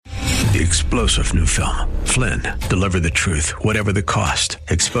the explosive new film, Flynn, Deliver the Truth, Whatever the Cost,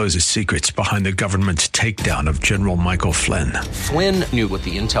 exposes secrets behind the government's takedown of General Michael Flynn. Flynn knew what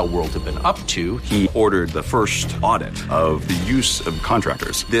the intel world had been up to. He ordered the first audit of the use of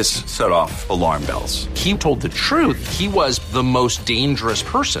contractors. This set off alarm bells. He told the truth. He was the most dangerous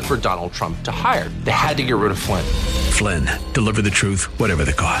person for Donald Trump to hire. They had to get rid of Flynn. Flynn, Deliver the Truth, Whatever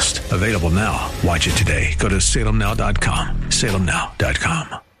the Cost. Available now. Watch it today. Go to salemnow.com.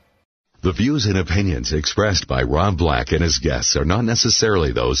 salemnow.com. The views and opinions expressed by Rob Black and his guests are not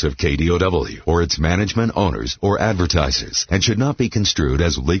necessarily those of KDOW or its management, owners, or advertisers, and should not be construed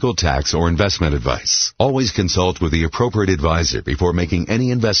as legal, tax, or investment advice. Always consult with the appropriate advisor before making any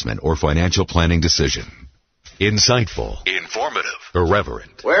investment or financial planning decision. Insightful, informative,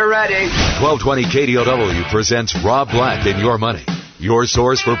 irreverent. We're ready. 1220 KDOW presents Rob Black and Your Money. Your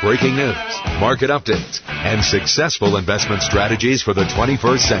source for breaking news, market updates, and successful investment strategies for the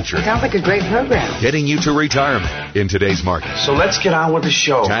 21st century. Sounds like a great program. Getting you to retirement in today's market. So let's get on with the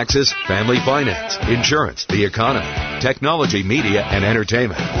show. Taxes, family finance, insurance, the economy, technology, media, and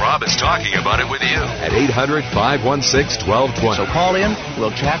entertainment. Rob is talking about it with you at 800-516-1220. So call in, we'll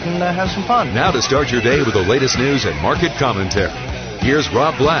chat and have some fun. Now to start your day with the latest news and market commentary. Here's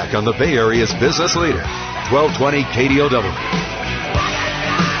Rob Black on the Bay Area's business leader, 1220 KDOW.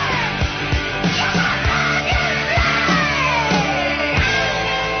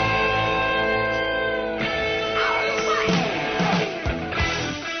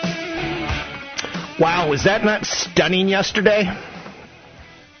 Wow, was that not stunning yesterday?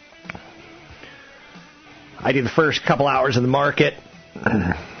 I did the first couple hours of the market.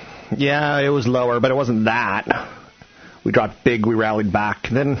 Yeah, it was lower, but it wasn't that. We dropped big, we rallied back.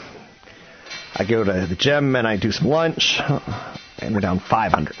 Then I go to the gym and I do some lunch, and we're down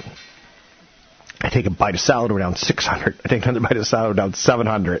 500. I take a bite of salad, we're down 600. I take another bite of salad, we're down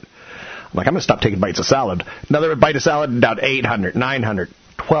 700. I'm like, I'm going to stop taking bites of salad. Another bite of salad, down 800, 900,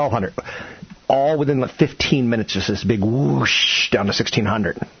 1,200. All within like 15 minutes, just this big whoosh down to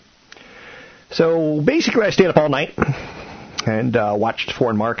 1,600. So basically, I stayed up all night and watched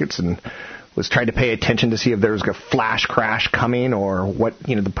foreign markets and was trying to pay attention to see if there was a flash crash coming or what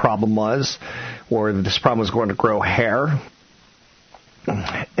the problem was, or that this problem was going to grow hair.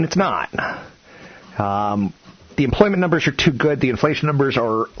 And it's not. The employment numbers are too good. The inflation numbers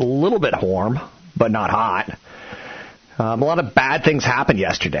are a little bit warm, but not hot. A lot of bad things happened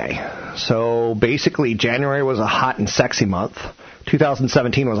yesterday. So basically, January was a hot and sexy month.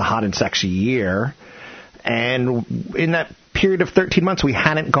 2017 was a hot and sexy year. And in that period of 13 months, we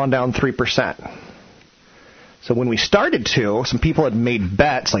hadn't gone down 3%. So when we started to, some people had made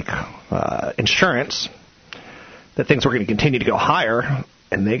bets, like insurance, that things were going to continue to go higher,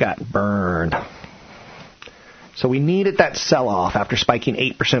 and they got burned. So we needed that sell-off after spiking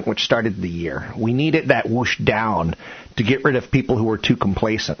 8%, which started the year. We needed that whoosh down to get rid of people who were too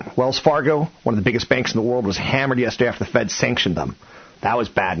complacent. Wells Fargo, one of the biggest banks in the world, was hammered yesterday after the Fed sanctioned them. That was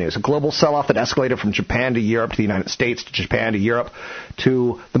bad news. A global sell-off that escalated from Japan to Europe to the United States to Japan to Europe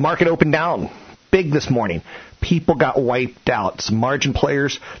to the market opened down big this morning. People got wiped out. Some margin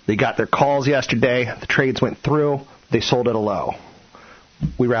players, they got their calls yesterday. The trades went through. They sold at a low.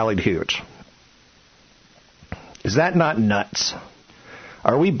 We rallied huge. Is that not nuts?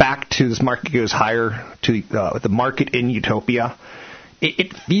 Are we back to this market goes higher, to the market in utopia?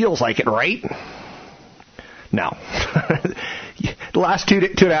 It feels like it, right? No. The last two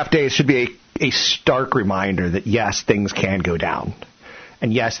and a half days should be a stark reminder that, yes, things can go down.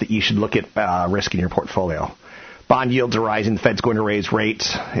 And, yes, that you should look at risk in your portfolio. Bond yields are rising. The Fed's going to raise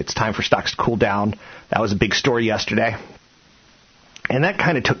rates. It's time for stocks to cool down. That was a big story yesterday. And that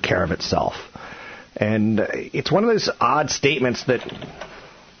kind of took care of itself. And it's one of those odd statements that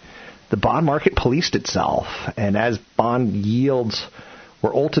the bond market policed itself. And as bond yields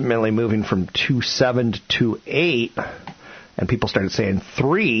were ultimately moving from 2.7 to 2.8, and people started saying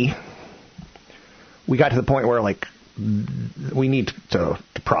 3, we got to the point where, like, we need to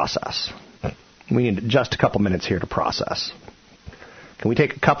process. We need just a couple minutes here to process. Can we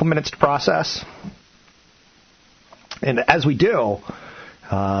take a couple minutes to process? And as we do,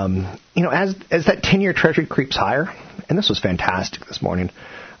 as that 10-year Treasury creeps higher, and this was fantastic this morning.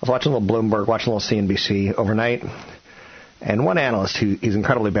 I was watching a little Bloomberg, watching a little CNBC overnight, and one analyst who is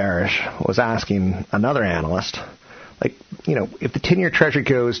incredibly bearish was asking another analyst, like, if the 10-year Treasury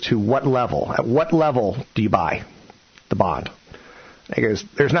goes to what level, at what level do you buy the bond? And he goes,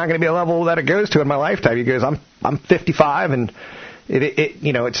 there's not going to be a level that it goes to in my lifetime. He goes, I'm 55, and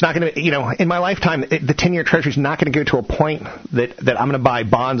it's not going to, in my lifetime, the 10-year Treasury is not going to go to a point that I'm going to buy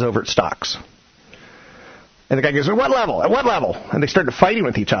bonds over its stocks. And the guy goes, at what level? At what level? And they started fighting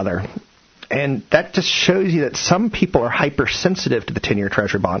with each other. And that just shows you that some people are hypersensitive to the 10-year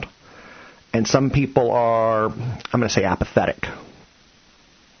Treasury bond. And some people are, I'm going to say, apathetic.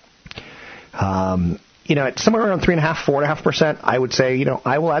 At somewhere around 3.5%, 4.5%, I would say,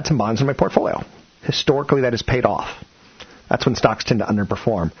 I will add some bonds in my portfolio. Historically, that has paid off. That's when stocks tend to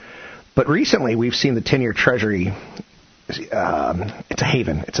underperform. But recently, we've seen the 10-year Treasury, it's a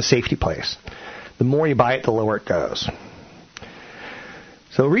haven. It's a safety place. The more you buy it, the lower it goes.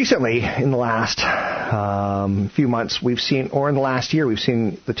 So recently, in the last few months, in the last year, we've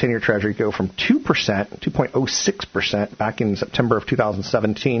seen the 10-year Treasury go from 2%, 2.06% back in September of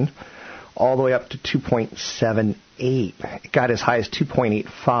 2017, all the way up to 2.78. It got as high as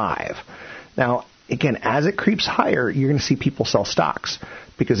 2.85. Now, again, as it creeps higher, you're going to see people sell stocks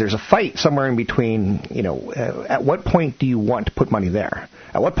because there's a fight somewhere in between, at what point do you want to put money there?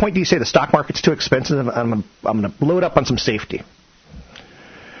 At what point do you say the stock market's too expensive? I'm going to load up on some safety.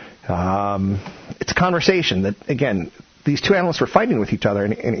 It's a conversation that, again, these two analysts were fighting with each other,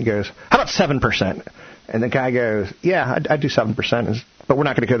 and he goes, how about 7%? And the guy goes, yeah, I'd do 7%, but we're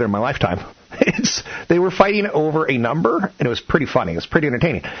not going to go there in my lifetime. They were fighting over a number, and it was pretty funny. It was pretty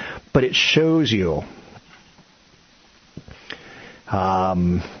entertaining. But it shows you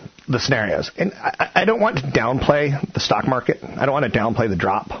the scenarios. And I don't want to downplay the stock market. I don't want to downplay the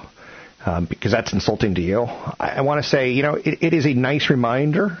drop because that's insulting to you. I want to say, it is a nice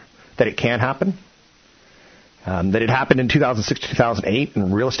reminder that it can happen, that it happened in 2006, 2008,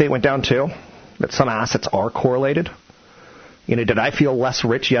 and real estate went down too, that some assets are correlated. Did I feel less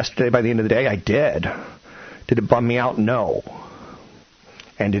rich yesterday by the end of the day? I did. Did it bum me out? No.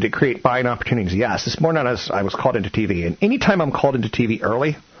 And did it create buying opportunities? Yes. This morning I was called into TV, and anytime I'm called into TV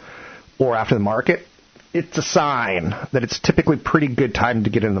early or after the market, it's a sign that it's typically pretty good time to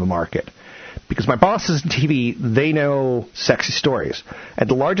get into the market. Because my bosses in TV, they know sexy stories. And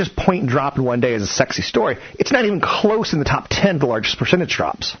the largest point drop in one day is a sexy story. It's not even close in the top 10 of the largest percentage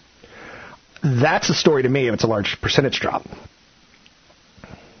drops. That's a story to me if it's a large percentage drop.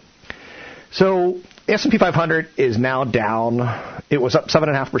 So S&P 500 is now down. It was up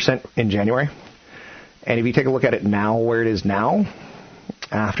 7.5% in January. And if you take a look at it now, where it is now,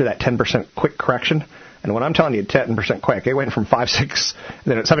 after that 10% quick correction, and when I'm telling you 10% quick, it went from 5, 6, and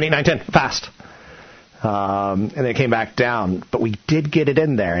then at 7, 8, 9, 10, fast. And then it came back down. But we did get it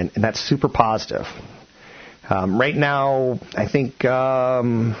in there, and that's super positive. Right now, I think,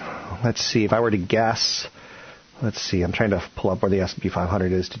 let's see, if I were to guess, I'm trying to pull up where the S&P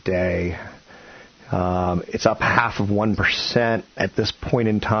 500 is today. It's up 0.5% at this point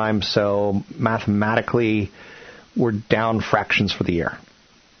in time, so mathematically, we're down fractions for the year.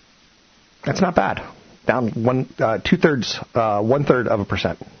 That's not bad. Down 1/3 of a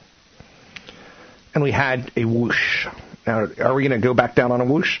percent. And we had a whoosh. Now, are we going to go back down on a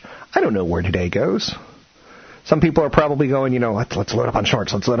whoosh? I don't know where today goes. Some people are probably going, let's load up on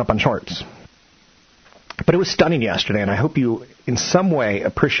shorts. Let's load up on shorts. But it was stunning yesterday, and I hope you in some way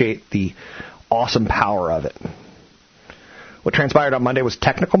appreciate the awesome power of it. What transpired on Monday was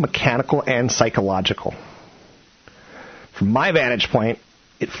technical, mechanical, and psychological. From my vantage point,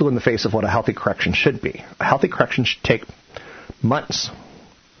 it flew in the face of what a healthy correction should be. A healthy correction should take months,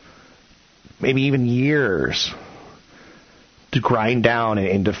 maybe even years, to grind down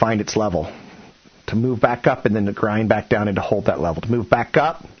and to find its level, to move back up and then to grind back down and to hold that level, to move back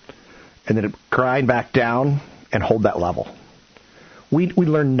up and then to grind back down and hold that level. We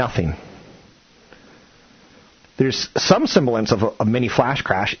learn nothing. There's some semblance of a mini flash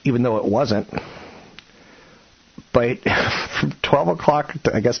crash, even though it wasn't. But from 12 o'clock,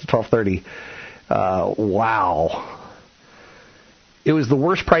 to 12:30, wow. It was the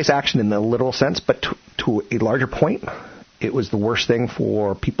worst price action in the literal sense, but to a larger point, it was the worst thing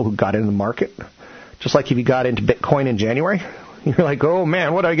for people who got into the market. Just like if you got into Bitcoin in January, you're like, oh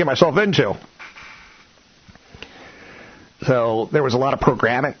man, what did I get myself into? So there was a lot of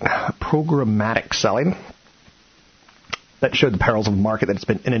programmatic selling that showed the perils of a market that's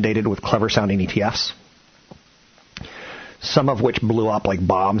been inundated with clever-sounding ETFs, some of which blew up like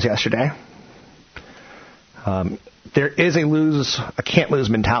bombs yesterday. There is a can't-lose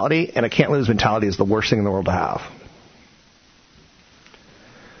mentality, and a can't-lose mentality is the worst thing in the world to have.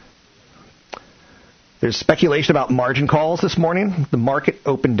 There's speculation about margin calls this morning. The market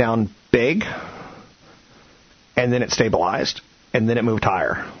opened down big, and then it stabilized, and then it moved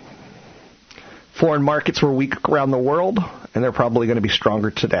higher. Foreign markets were weak around the world, and they're probably going to be stronger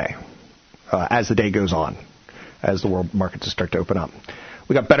today as the day goes on, as the world markets start to open up.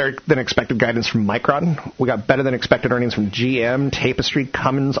 We got better than expected guidance from Micron. We got better than expected earnings from GM, Tapestry,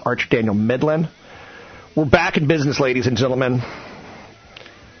 Cummins, Archer Daniel Midland. We're back in business, ladies and gentlemen.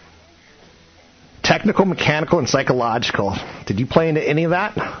 Technical, mechanical, and psychological. Did you play into any of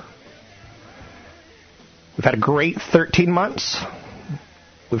that? We've had a great 13 months.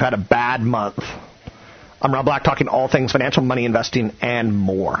 We've had a bad month. I'm Rob Black, talking all things financial, money, investing, and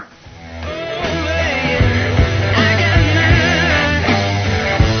more.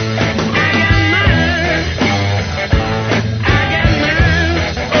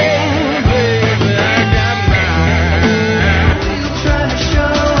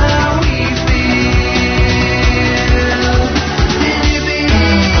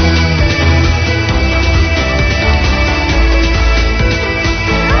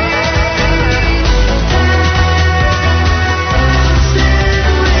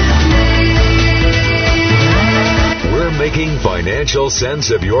 Financial sense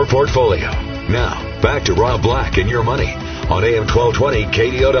of your portfolio. Now, back to Rob Black and Your Money on AM 1220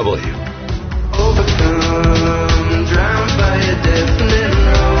 KDOW. Overcome, drowned by a definite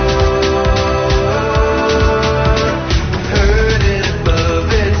roar. Heard it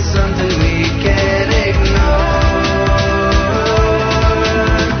above, it's something we can't ignore.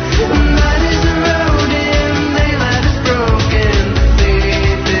 Mind is eroding, daylight is broken.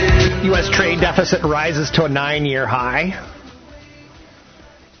 U.S. trade deficit rises to a 9-year high.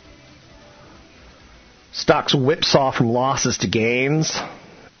 Stocks whipsaw from losses to gains.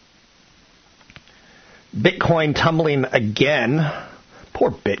 Bitcoin tumbling again.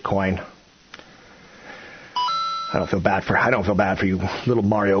 Poor Bitcoin. I don't feel bad for you, little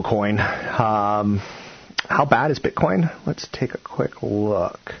Mario coin. How bad is Bitcoin? Let's take a quick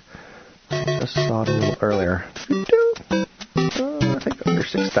look. Just saw it a little earlier. I think under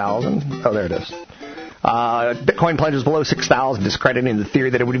 6,000. Oh, there it is. Bitcoin plunges below 6,000, discrediting the theory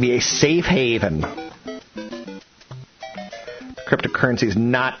that it would be a safe haven. Cryptocurrency is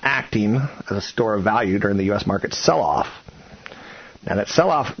not acting as a store of value during the U.S. market sell-off. Now, that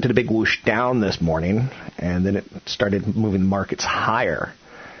sell-off did a big whoosh down this morning, and then it started moving the markets higher.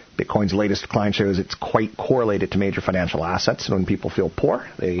 Bitcoin's latest decline shows it's quite correlated to major financial assets, and when people feel poor,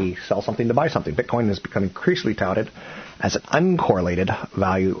 they sell something to buy something. Bitcoin has become increasingly touted as an uncorrelated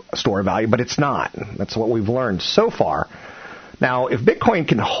store of value, but it's not. That's what we've learned so far. Now, if Bitcoin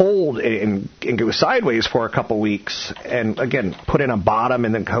can hold and go sideways for a couple weeks and, again, put in a bottom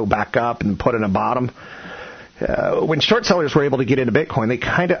and then go back up and put in a bottom, when short sellers were able to get into Bitcoin, they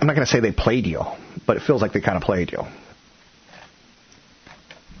kind of, I'm not going to say they played you, but it feels like they kind of played you.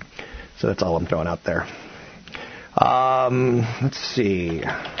 So that's all I'm throwing out there. Let's see.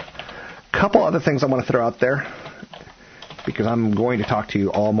 A couple other things I want to throw out there because I'm going to talk to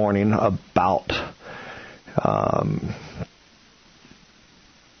you all morning about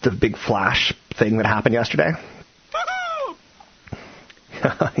the big flash thing that happened yesterday.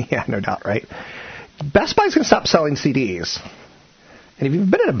 Yeah, no doubt, right? Best Buy's going to stop selling CDs. And if you've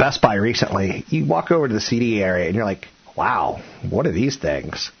been at a Best Buy recently, you walk over to the CD area and you're like, wow, what are these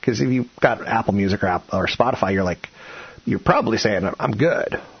things? Because if you've got Apple Music or Spotify, you're probably saying, I'm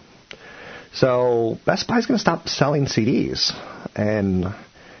good. So Best Buy's going to stop selling CDs. And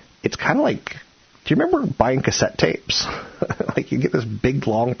it's kind of like, do you remember buying cassette tapes? Like you get this big,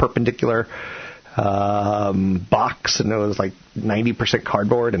 long, perpendicular box, and it was like 90%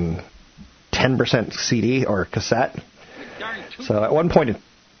 cardboard and 10% CD or cassette. So at one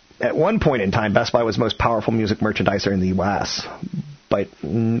point in time, Best Buy was the most powerful music merchandiser in the U.S., but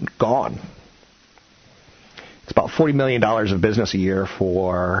gone. It's about $40 million of business a year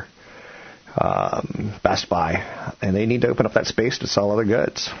for Best Buy, and they need to open up that space to sell other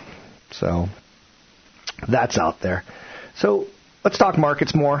goods. So that's out there. So let's talk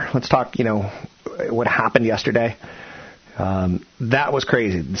markets more. Let's talk, what happened yesterday. That was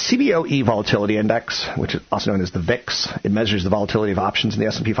crazy. The CBOE Volatility Index, which is also known as the VIX, it measures the volatility of options in the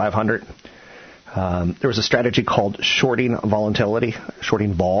S&P 500. There was a strategy called shorting volatility,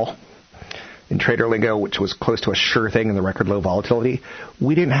 shorting vol, in trader lingo, which was close to a sure thing in the record low volatility.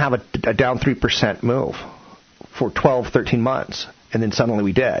 We didn't have a down 3% move for 12, 13 months, and then suddenly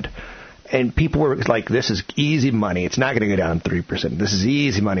we did. And people were like, this is easy money. It's not going to go down 3%. This is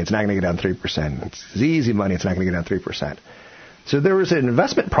easy money. It's not going to go down 3%. It's easy money. It's not going to go down 3%. So there was an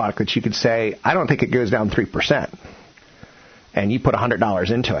investment product that you could say, I don't think it goes down 3%. And you put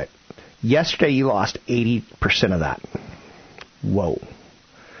 $100 into it. Yesterday, you lost 80% of that. Whoa.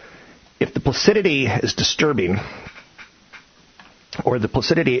 If the placidity is disturbing, or the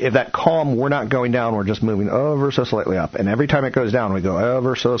placidity, if that column, we're not going down, we're just moving ever so slightly up. And every time it goes down, we go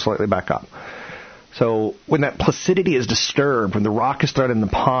ever so slightly back up. So when that placidity is disturbed, when the rock is thrown in the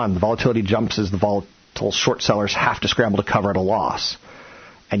pond, the volatility jumps as the volatile short sellers have to scramble to cover at a loss.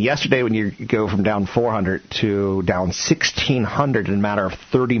 And yesterday, when you go from down 400 to down 1,600 in a matter of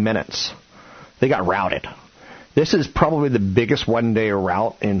 30 minutes, they got routed. This is probably the biggest one-day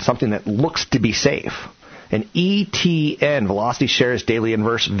rout in something that looks to be safe. An ETN, Velocity Shares Daily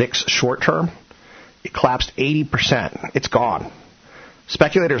Inverse VIX short term, it collapsed 80%. It's gone.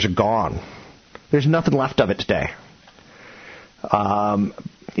 Speculators are gone. There's nothing left of it today. Back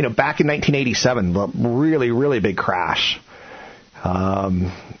in 1987, the really, really big crash,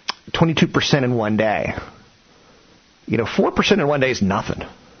 22% in one day. 4% in one day is nothing.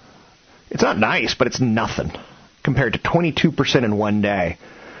 It's not nice, but it's nothing compared to 22% in one day.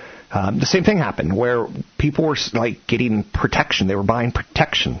 The same thing happened where people were like getting protection. They were buying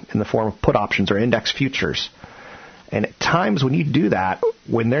protection in the form of put options or index futures. And at times when you do that,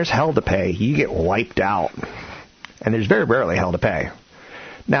 when there's hell to pay, you get wiped out. And there's very rarely hell to pay.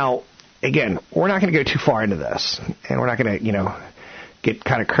 Now, again, we're not going to go too far into this, and we're not going to, get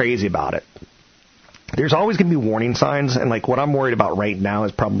kind of crazy about it. There's always going to be warning signs, and like what I'm worried about right now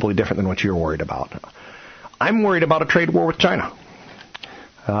is probably different than what you're worried about. I'm worried about a trade war with China.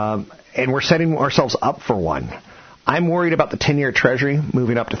 And we're setting ourselves up for one. I'm worried about the 10-year Treasury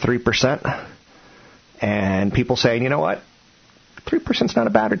moving up to 3%. And people saying, you know what? 3% is not a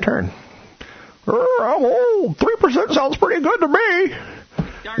bad return. 3% sounds pretty good to me.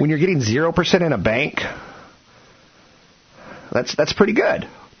 When you're getting 0% in a bank, that's pretty good.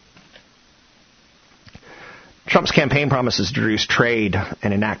 Trump's campaign promises to reduce trade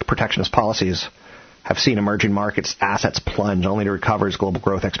and enact protectionist policies have seen emerging markets' assets plunge, only to recover as global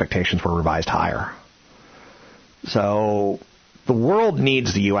growth expectations were revised higher. So the world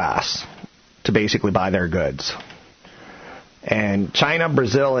needs the U.S. to basically buy their goods. And China,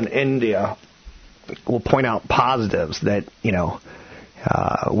 Brazil, and India will point out positives that,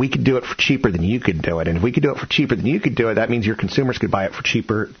 we could do it for cheaper than you could do it. And if we could do it for cheaper than you could do it, that means your consumers could buy it for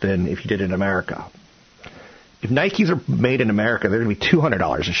cheaper than if you did it in America. If Nikes are made in America, they're going to be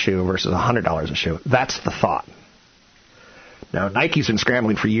 $200 a shoe versus $100 a shoe. That's the thought. Now, Nike's been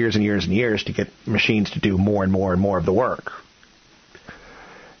scrambling for years and years and years to get machines to do more and more and more of the work.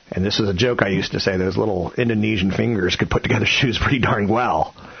 And this is a joke I used to say. Those little Indonesian fingers could put together shoes pretty darn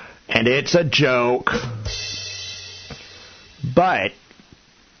well. And it's a joke. But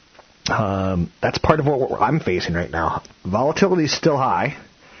that's part of what I'm facing right now. Volatility is still high.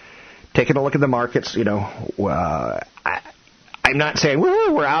 Taking a look at the markets, I'm not saying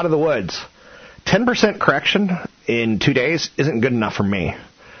we're out of the woods. 10% correction in 2 days isn't good enough for me.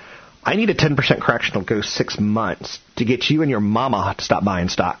 I need a 10% correction that'll go 6 months to get you and your mama to stop buying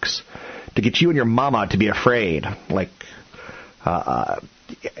stocks, to get you and your mama to be afraid. I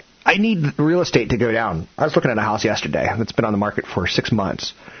need real estate to go down. I was looking at a house yesterday that's been on the market for 6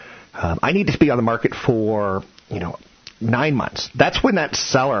 months. I need it to be on the market for, 9 months. That's when that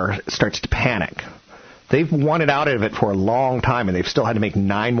seller starts to panic. They've wanted out of it for a long time, and they've still had to make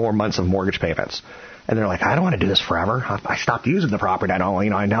 9 more months of mortgage payments. And they're like, I don't want to do this forever. I stopped using the property.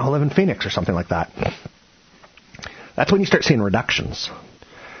 I now live in Phoenix or something like that. That's when you start seeing reductions.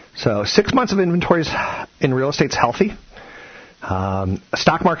 So 6 months of inventories in real estate's healthy. A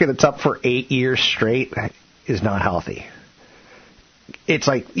stock market that's up for 8 years straight is not healthy. It's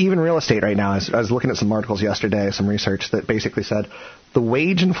like even real estate right now. I was looking at some articles yesterday, some research that basically said the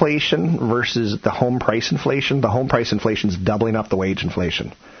wage inflation versus the home price inflation. The home price inflation is doubling up the wage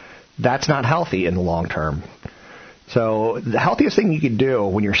inflation. That's not healthy in the long term. So the healthiest thing you could do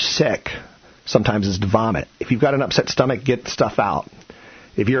when you're sick sometimes is to vomit. If you've got an upset stomach, get the stuff out.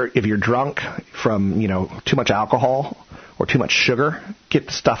 If you're drunk from too much alcohol or too much sugar, get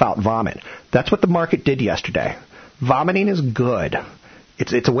the stuff out, vomit. That's what the market did yesterday. Vomiting is good.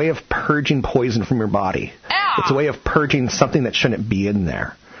 It's a way of purging poison from your body. Ow! It's a way of purging something that shouldn't be in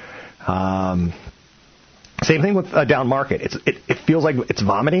there. Same thing with a down market. It feels like it's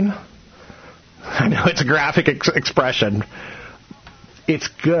vomiting. I know it's a graphic expression. It's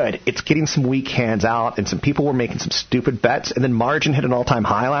good. It's getting some weak hands out, and some people were making some stupid bets, and then margin hit an all-time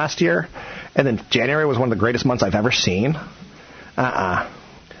high last year, and then January was one of the greatest months I've ever seen.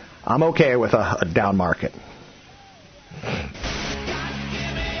 I'm okay with a down market.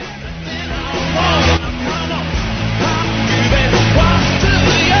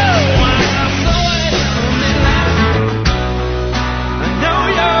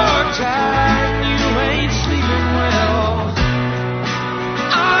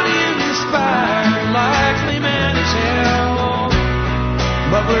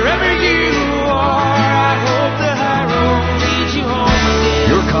 But wherever you are, I hope the high road leads you home.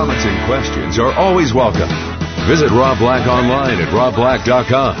 Your comments and questions are always welcome. Visit Rob Black online at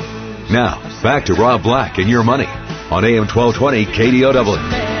robblack.com. Now, back to Rob Black and Your Money on AM 1220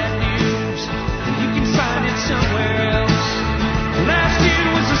 KDOW.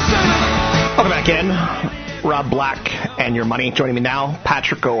 back in. Rob Black and Your Money. Joining me now,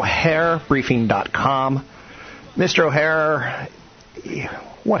 Patrick O'Hare, Briefing.com. Mr. O'Hare,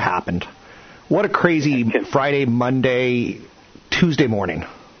 what happened? What a crazy Friday, Monday, Tuesday morning.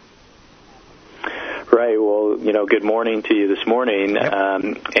 Right. Well, good morning to you this morning. Yep.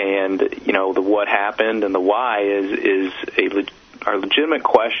 And the what happened and the why are legitimate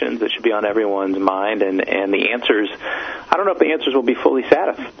questions that should be on everyone's mind. And the answers, I don't know if the answers will be fully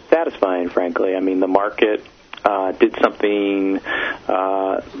satisfying, frankly. I mean, the market did something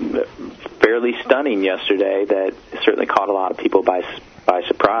fairly stunning yesterday that certainly caught a lot of people by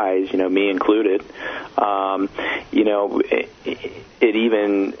surprise, me included. It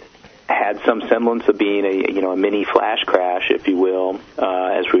even had some semblance of being a mini flash crash, if you will,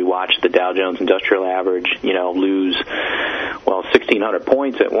 as we watched the Dow Jones Industrial Average, lose 1,600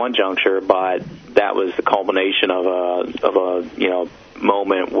 points at one juncture, but that was the culmination of a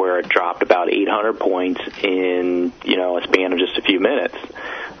moment where it dropped about 800 points in a span of just a few minutes.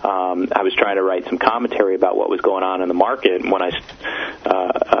 I was trying to write some commentary about what was going on in the market, and when I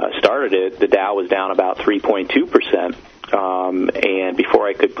started it, the Dow was down about 3.2%. And before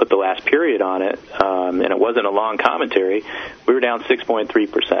I could put the last period on it, and it wasn't a long commentary, we were down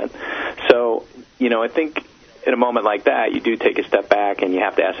 6.3%. So, I think in a moment like that, you do take a step back and you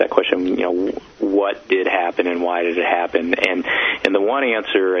have to ask that question, what did happen and why did it happen? And the one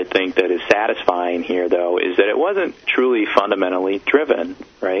answer I think that is satisfying here, though, is that it wasn't truly fundamentally driven,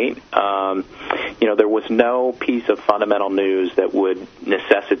 right? There was no piece of fundamental news that would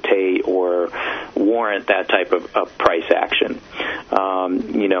necessitate or warrant that type of price action.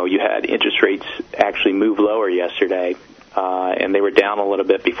 You had interest rates actually move lower yesterday. And they were down a little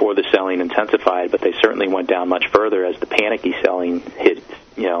bit before the selling intensified, but they certainly went down much further as the panicky selling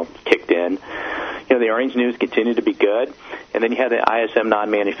kicked in. The earnings news continued to be good, and then you had the ISM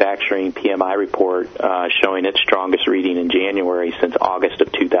non-manufacturing PMI report showing its strongest reading in January since August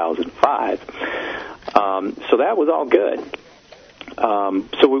of 2005. So that was all good.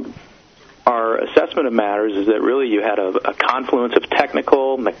 Our assessment of matters is that really you had a confluence of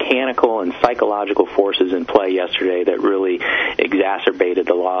technical, mechanical, and psychological forces in play yesterday that really exacerbated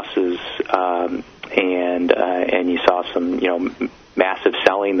the losses, and you saw some massive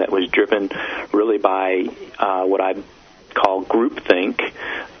selling that was driven really by what I call groupthink,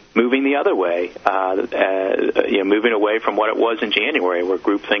 moving the other way, moving away from what it was in January, where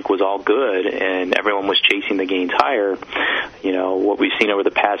groupthink was all good and everyone was chasing the gains higher. What we've seen over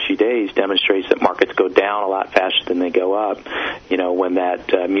the past few days demonstrates that markets go down a lot faster than they go up, when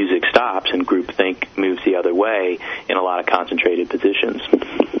that music stops and groupthink moves the other way in a lot of concentrated positions.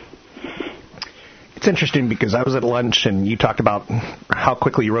 It's interesting because I was at lunch and you talked about how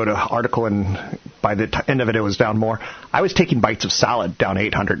quickly you wrote an article, and by the end of it, it was down more. I was taking bites of salad down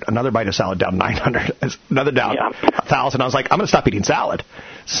 800, another bite of salad down 900, another down 1,000. I was like, I'm going to stop eating salad.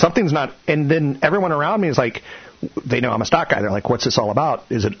 Something's not. And then everyone around me is like, they know I'm a stock guy. They're like, what's this all about?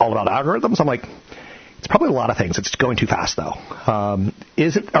 Is it all about algorithms? I'm like, it's probably a lot of things. It's going too fast, though.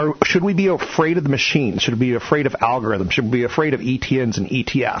 Should we be afraid of the machines? Should we be afraid of algorithms? Should we be afraid of ETNs and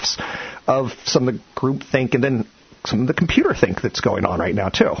ETFs, of some of the group think and then some of the computer think that's going on right now,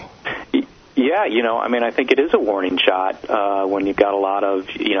 too? Yeah, I think it is a warning shot when you've got a lot of,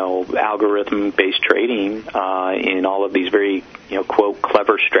 algorithm-based trading in all of these very, quote,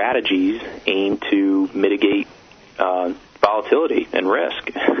 clever strategies aimed to mitigate volatility and risk.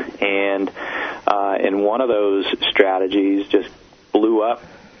 And one of those strategies just blew up,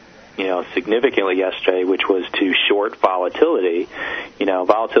 significantly yesterday, which was to short volatility.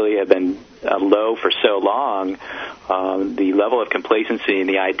 Volatility had been low for so long. The level of complacency and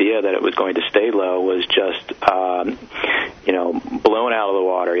the idea that it was going to stay low was just, blown out of the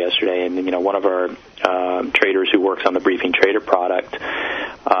water yesterday. And, one of our traders who works on the Briefing Trader product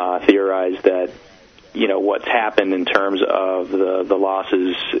theorized that, what's happened in terms of the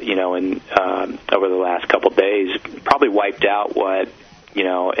losses, over the last couple of days probably wiped out what,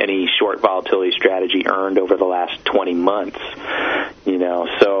 any short volatility strategy earned over the last 20 months,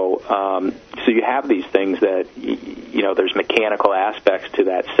 So you have these things that, there's mechanical aspects to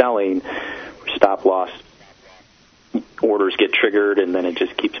that selling, where stop loss orders get triggered and then it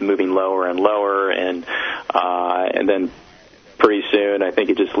just keeps moving lower and lower, and then pretty soon I think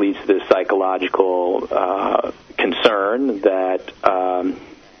it just leads to this psychological concern that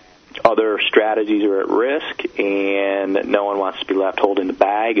other strategies are at risk, and no one wants to be left holding the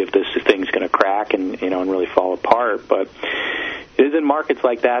bag if this thing's going to crack and really fall apart. But it is in markets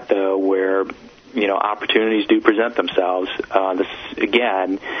like that, though, where opportunities do present themselves. This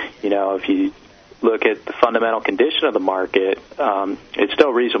again, if you look at the fundamental condition of the market, it's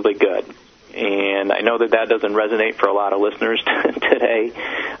still reasonably good. And I know that doesn't resonate for a lot of listeners today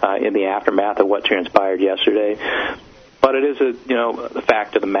in the aftermath of what transpired yesterday. But it is the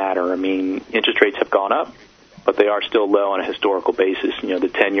fact of the matter. I mean, interest rates have gone up, but they are still low on a historical basis. The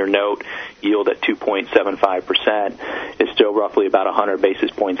 10-year note yield at 2.75% is still roughly about 100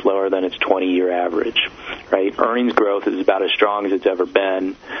 basis points lower than its 20-year average, right? Earnings growth is about as strong as it's ever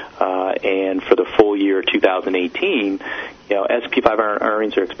been, and for the full year 2018, S&P 500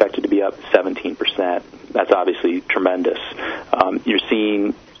 earnings are expected to be up 17%. That's obviously tremendous. You're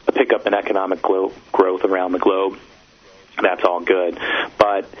seeing a pickup in economic growth around the globe. That's all good.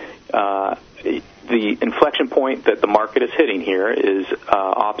 But the inflection point that the market is hitting here is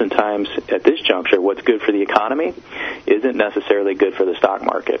oftentimes at this juncture, what's good for the economy isn't necessarily good for the stock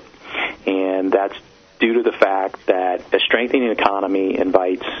market. And that's due to the fact that a strengthening economy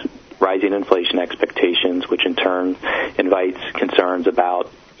invites rising inflation expectations, which in turn invites concerns about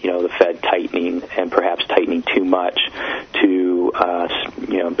the Fed tightening and perhaps tightening too much to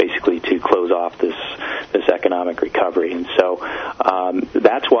basically to close off this economic recovery. And so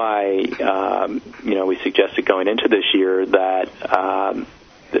that's why we suggested going into this year that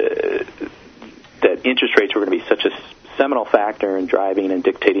that interest rates were going to be such a seminal factor in driving and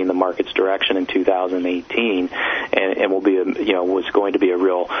dictating the market's direction in 2018, and will be was going to be a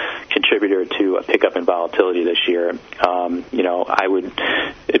real contributor to a pickup in volatility this year. I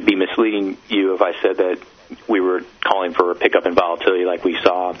would be misleading you if I said that we were calling for a pickup in volatility like we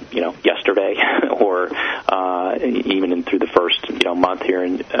saw, yesterday, or even through the first, month here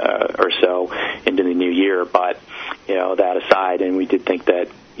or so into the new year. But that aside, and we did think that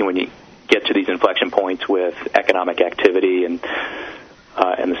when you get to these inflection points with economic activity and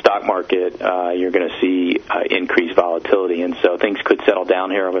the stock market, you're going to see increased volatility, and so things could settle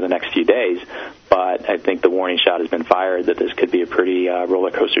down here over the next few days. But I think the warning shot has been fired that this could be a pretty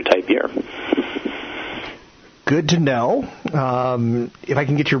roller coaster type year. Good to know. If I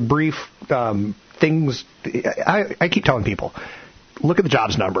can get your brief things, I keep telling people, look at the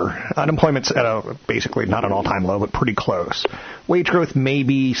jobs number. Unemployment's at basically not an all-time low, but pretty close. Wage growth may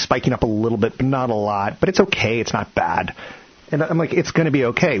be spiking up a little bit, but not a lot. But it's okay. It's not bad. And I'm like, it's going to be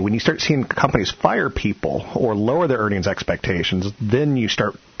okay. When you start seeing companies fire people or lower their earnings expectations, then you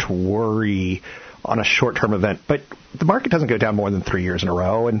start to worry on a short-term event. But the market doesn't go down more than 3 years in a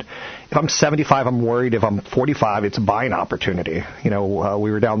row. And if I'm 75, I'm worried. If I'm 45, it's a buying opportunity. We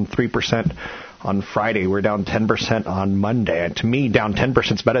were down 3% on Friday. We're down 10% on Monday. And to me, down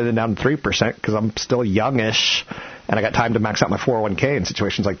 10% is better than down 3% because I'm still youngish and I got time to max out my 401k in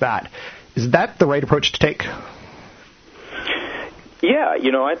situations like that. Is that the right approach to take?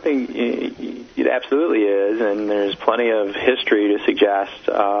 Yeah, I think it absolutely is, and there's plenty of history to suggest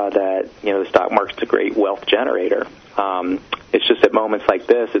that the stock market's a great wealth generator. It's just at moments like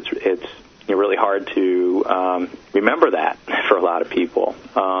this, it's really hard to remember that for a lot of people.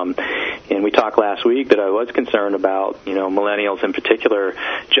 And we talked last week that I was concerned about millennials in particular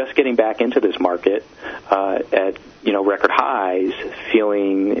just getting back into this market at record highs,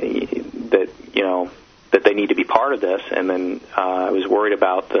 feeling that that they need to be part of this, and then I was worried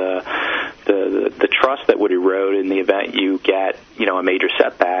about the trust that would erode in the event you get a major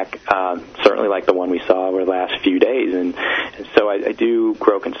setback, certainly like the one we saw over the last few days, and so I do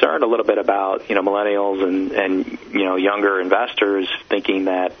grow concerned a little bit about millennials and younger investors thinking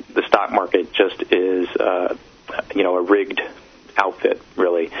that the stock market just is a rigged outfit,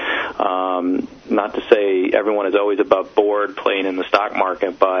 really. Not to say everyone is always above board playing in the stock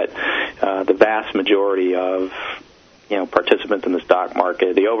market, but the vast majority of participants in the stock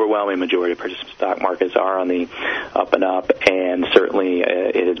market, the overwhelming majority of participants in the stock markets are on the up and up, and certainly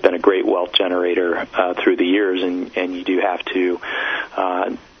it has been a great wealth generator through the years, and you do have to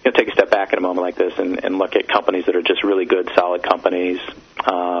take a step back in a moment like this and look at companies that are just really good, solid companies,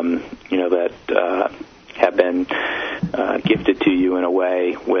 that have been gifted to you in a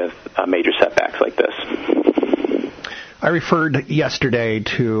way with major setbacks like this. I referred yesterday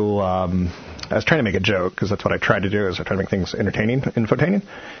to, I was trying to make a joke, because that's what I try to do, is I try to make things entertaining, infotaining.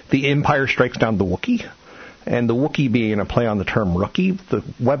 The Empire Strikes Down the Wookiee, and the Wookiee being a play on the term rookie. The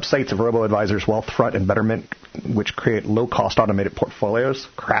websites of robo-advisors Wealthfront and Betterment, which create low-cost automated portfolios,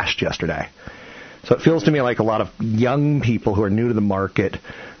 crashed yesterday. So it feels to me like a lot of young people who are new to the market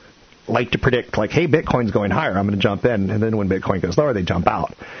like to predict, like, hey, Bitcoin's going higher, I'm going to jump in, and then when Bitcoin goes lower, they jump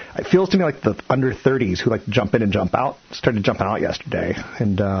out. It feels to me like the under 30s who like to jump in and jump out started jumping out yesterday,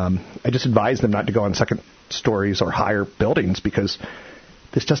 and I just advised them not to go on second stories or higher buildings because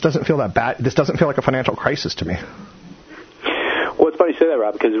this just doesn't feel that bad. This doesn't feel like a financial crisis to me. Well, it's funny. say that,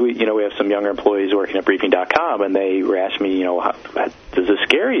 Rob? Because we have some younger employees working at Briefing.com, and they were asking me, does this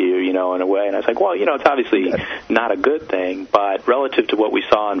scare you, in a way? And I was like, well, it's obviously not a good thing, but relative to what we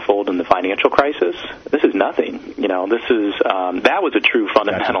saw unfold in the financial crisis, this is nothing. This is that was a true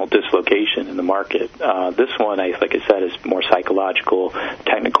fundamental dislocation in the market. This one, like I said, is more psychological,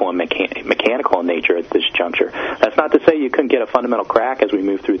 technical, and mechanical in nature at this juncture. That's not to say you couldn't get a fundamental crack as we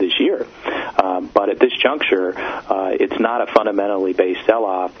move through this year, but at this juncture, it's not a fundamentally based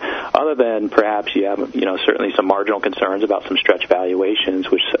sell-off, other than perhaps you have, certainly some marginal concerns about some stretch valuations,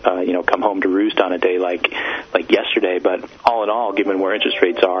 which, come home to roost on a day like yesterday. But all in all, given where interest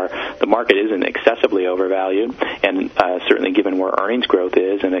rates are, the market isn't excessively overvalued, and certainly given where earnings growth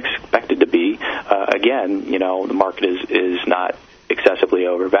is and expected to be, again, the market is not excessively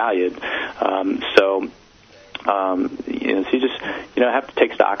overvalued. So you just have to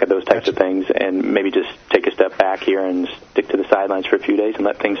take stock of those types of things, and maybe just take a step back here and stick to the sidelines for a few days and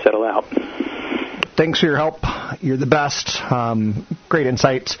let things settle out. Thanks for your help. You're the best. Great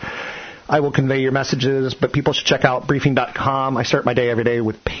insights. I will convey your messages, but people should check out Briefing.com. I start my day every day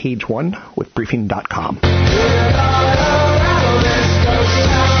with page 1 with Briefing.com.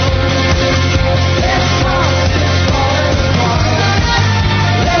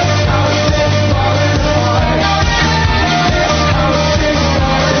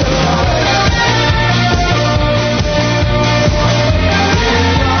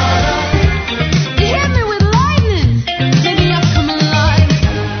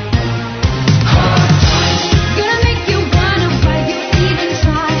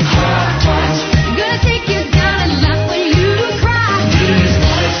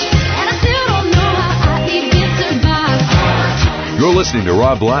 Listening to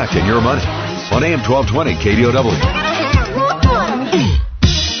Rob Black and Your Money on AM 1220 KDOW.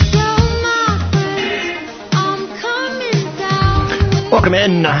 Welcome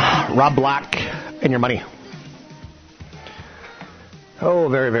in, Rob Black and Your Money. Oh,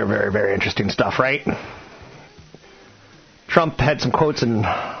 very, very, very, very interesting stuff, right? Trump had some quotes in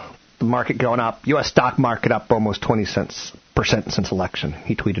the market going up. U.S. stock market up almost 20% since election.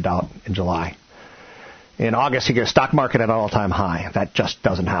 He tweeted out in July. In August, he goes, stock market at an all-time high. That just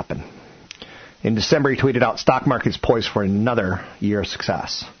doesn't happen. In December, he tweeted out, stock market is poised for another year of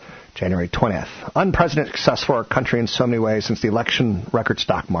success. January 20th. Unprecedented success for our country in so many ways since the election record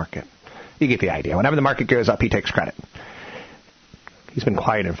stock market. You get the idea. Whenever the market goes up, he takes credit. He's been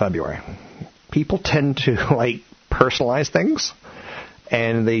quiet in February. People tend to, personalize things,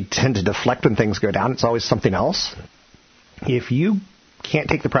 and they tend to deflect when things go down. It's always something else. If you can't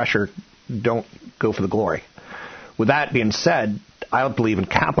take the pressure, don't go for the glory. With that being said, I don't believe in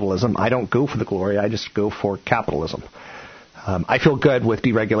capitalism. I don't go for the glory. I just go for capitalism. I feel good with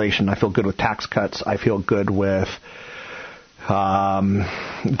deregulation. I feel good with tax cuts. I feel good with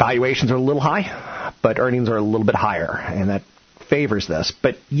valuations are a little high, but earnings are a little bit higher, and that favors this.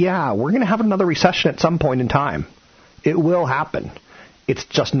 But, yeah, we're going to have another recession at some point in time. It will happen. It's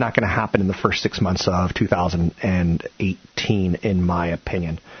just not going to happen in the first 6 months of 2018, in my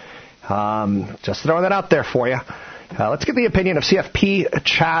opinion. Just throwing that out there for you. Let's get the opinion of CFP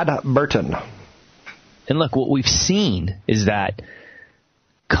Chad Burton. And look, what we've seen is that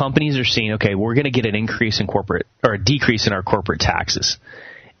companies are seeing, okay, we're going to get an increase in corporate, or a decrease in our corporate taxes.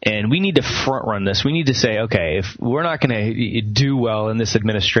 And we need to front run this. We need to say, okay, if we're not going to do well in this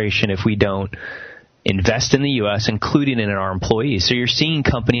administration if we don't invest in the U.S., including in our employees. So you're seeing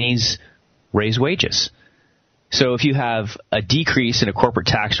companies raise wages. So if you have a decrease in a corporate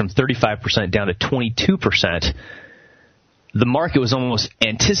tax from 35% down to 22%, the market was almost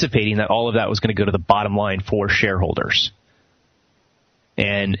anticipating that all of that was going to go to the bottom line for shareholders.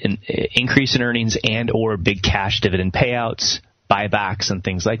 And an increase in earnings and or big cash dividend payouts, buybacks, and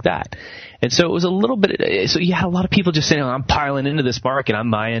things like that. And so it was a little bit, so you had a lot of people just saying, I'm piling into this market, I'm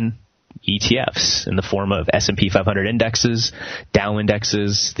buying ETFs in the form of S&P 500 indexes, Dow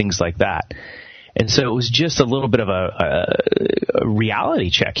indexes, things like that. And so it was just a little bit of a reality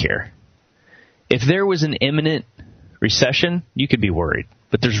check here. If there was an imminent recession, you could be worried,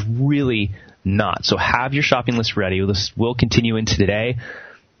 but there's really not. So have your shopping list ready. This will continue into today.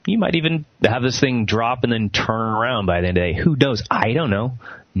 You might even have this thing drop and then turn around by the end of the day. Who knows? I don't know.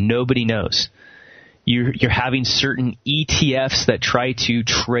 Nobody knows. You're having certain ETFs that try to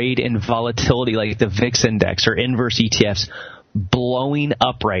trade in volatility, like the VIX index or inverse ETFs, blowing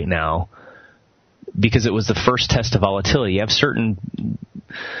up right now because it was the first test of volatility. You have certain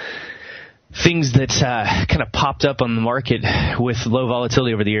things that kind of popped up on the market with low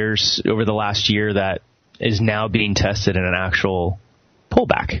volatility over the last year that is now being tested in an actual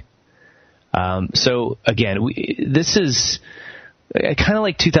pullback. So again, this is kind of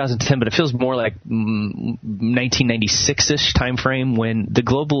like 2010, but it feels more like 1996-ish time frame when the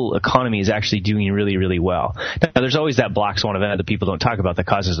global economy is actually doing really, really well. Now, there's always that black swan event that people don't talk about that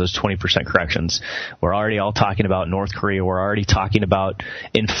causes those 20% corrections. We're already all talking about North Korea. We're already talking about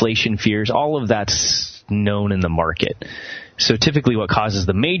inflation fears. All of that's known in the market. So typically what causes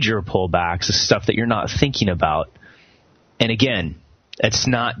the major pullbacks is stuff that you're not thinking about. And again, it's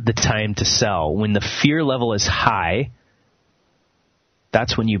not the time to sell. When the fear level is high,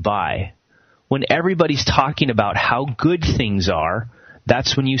 that's when you buy. When everybody's talking about how good things are,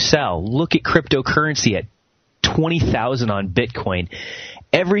 that's when you sell. Look at cryptocurrency at 20,000 on Bitcoin.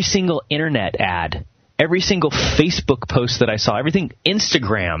 Every single internet ad, every single Facebook post that I saw, everything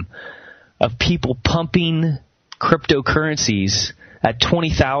Instagram of people pumping cryptocurrencies at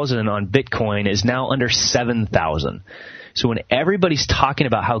 20,000 on Bitcoin is now under 7,000. So when everybody's talking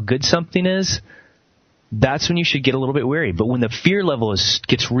about how good something is, that's when you should get a little bit wary. But when the fear level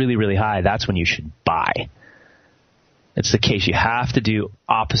gets really, really high, that's when you should buy. It's the case. You have to do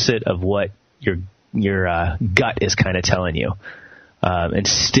opposite of what your gut is kind of telling you, and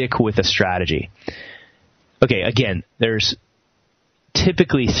stick with a strategy. Okay, again, there's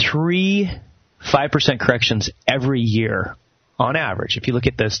typically 3 5% corrections every year on average. If you look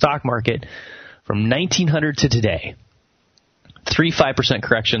at the stock market from 1900 to today, 3 5%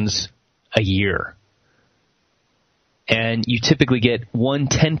 corrections a year. And you typically get 1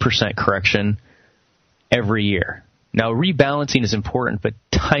 10% correction every year. Now, rebalancing is important, but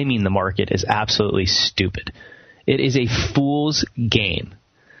timing the market is absolutely stupid. It is a fool's game.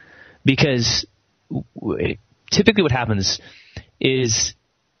 Because typically what happens is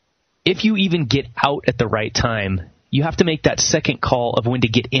if you even get out at the right time, you have to make that second call of when to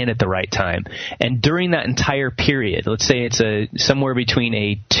get in at the right time. And during that entire period, let's say it's somewhere between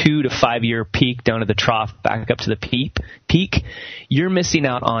a 2 to 5 year peak down to the trough, back up to the peak, you're missing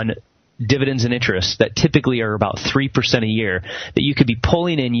out on dividends and interest that typically are about 3% a year that you could be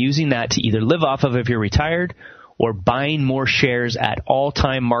pulling in, using that to either live off of if you're retired or buying more shares at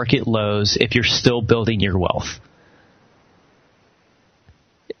all-time market lows if you're still building your wealth.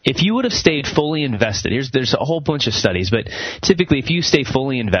 If you would have stayed fully invested, there's a whole bunch of studies, but typically if you stay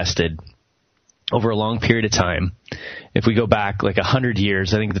fully invested over a long period of time, if we go back like 100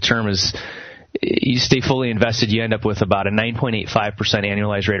 years, I think the term is you stay fully invested, you end up with about a 9.85%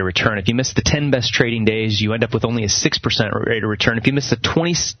 annualized rate of return. If you miss the 10 best trading days, you end up with only a 6% rate of return. If you miss the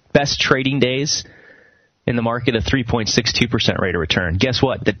 20 best trading days in the market, a 3.62% rate of return. Guess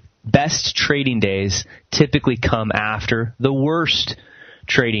what? The best trading days typically come after the worst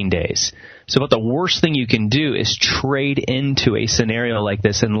trading days. So about the worst thing you can do is trade into a scenario like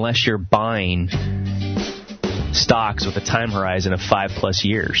this unless you're buying stocks with a time horizon of 5+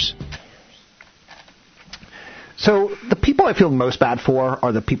 years. So the people I feel most bad for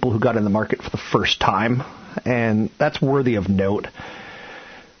are the people who got in the market for the first time, and that's worthy of note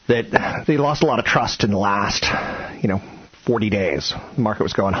that they lost a lot of trust in the last, 40 days. The market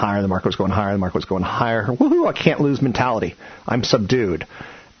was going higher, the market was going higher, the market was going higher. Woohoo, I can't lose mentality. I'm subdued.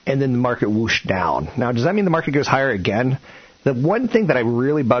 And then the market whooshed down. Now, does that mean the market goes higher again? The one thing that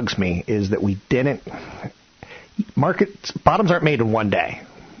really bugs me is that market bottoms aren't made in one day.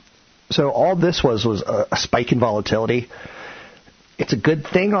 So all this was a spike in volatility. It's a good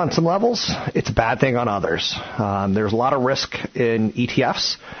thing on some levels. It's a bad thing on others. There's a lot of risk in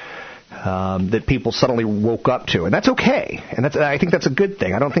ETFs that people suddenly woke up to, and that's okay. And I think that's a good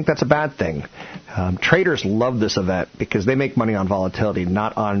thing. I don't think that's a bad thing. Traders love this event because they make money on volatility,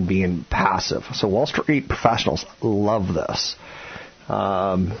 not on being passive. So Wall Street professionals love this.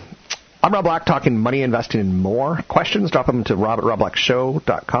 I'm Rob Black, talking money, investing, and more. Questions, drop them to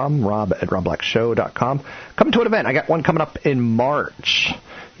rob@robblackshow.com, rob@robblackshow.com. Coming to an event. I got one coming up in March.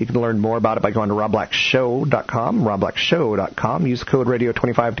 You can learn more about it by going to robblackshow.com, robblackshow.com. Use the code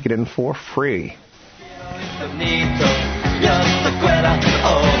radio25 to get in for free.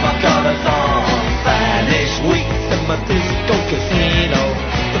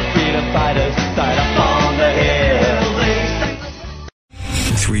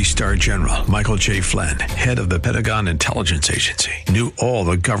 Three-star General Michael J. Flynn, head of the Pentagon Intelligence Agency, knew all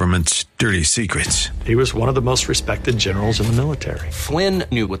the government's dirty secrets. He was one of the most respected generals in the military. Flynn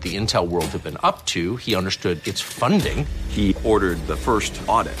knew what the intel world had been up to. He understood its funding. He ordered the first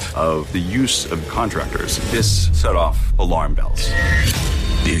audit of the use of contractors. This set off alarm bells.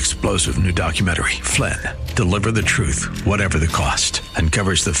 The explosive new documentary, Flynn, deliver the truth, whatever the cost, and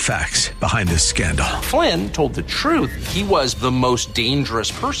covers the facts behind this scandal. Flynn told the truth. He was the most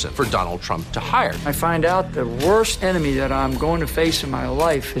dangerous person for Donald Trump to hire. I find out the worst enemy that I'm going to face in my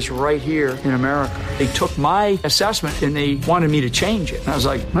life is right here in America. They took my assessment and they wanted me to change it. And I was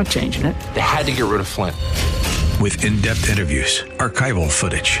like, I'm not changing it. They had to get rid of Flynn. With in-depth interviews, archival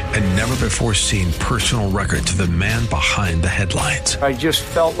footage, and never-before-seen personal records of the man behind the headlines. I just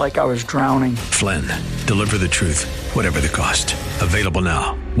felt like I was drowning. Flynn, deliver the truth, whatever the cost. Available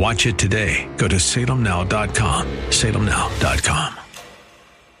now. Watch it today. Go to salemnow.com. salemnow.com.